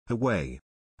away,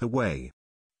 away.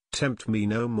 Tempt me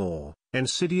no more,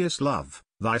 insidious love,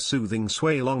 thy soothing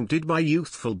sway long did my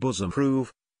youthful bosom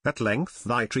prove. At length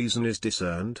thy treason is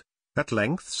discerned, at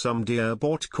length some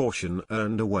dear-bought caution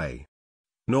earned away.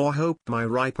 Nor hope my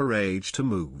riper age to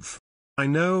move. I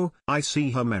know, I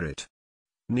see her merit.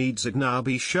 Needs it now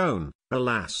be shown,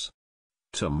 alas!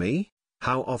 To me?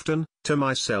 How often, to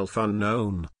myself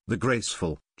unknown, the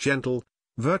graceful, gentle,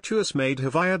 virtuous maid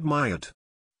have I admired.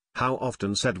 How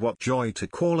often said what joy to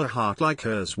call a heart like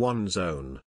hers one's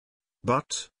own.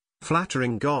 But,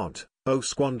 flattering God, O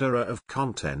squanderer of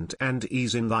content and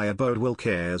ease, in thy abode will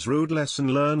care's rude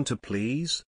lesson learn to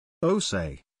please? O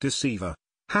say, deceiver,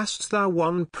 hast thou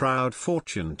won proud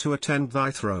fortune to attend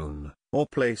thy throne, or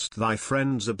placed thy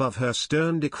friends above her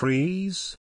stern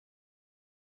decrees?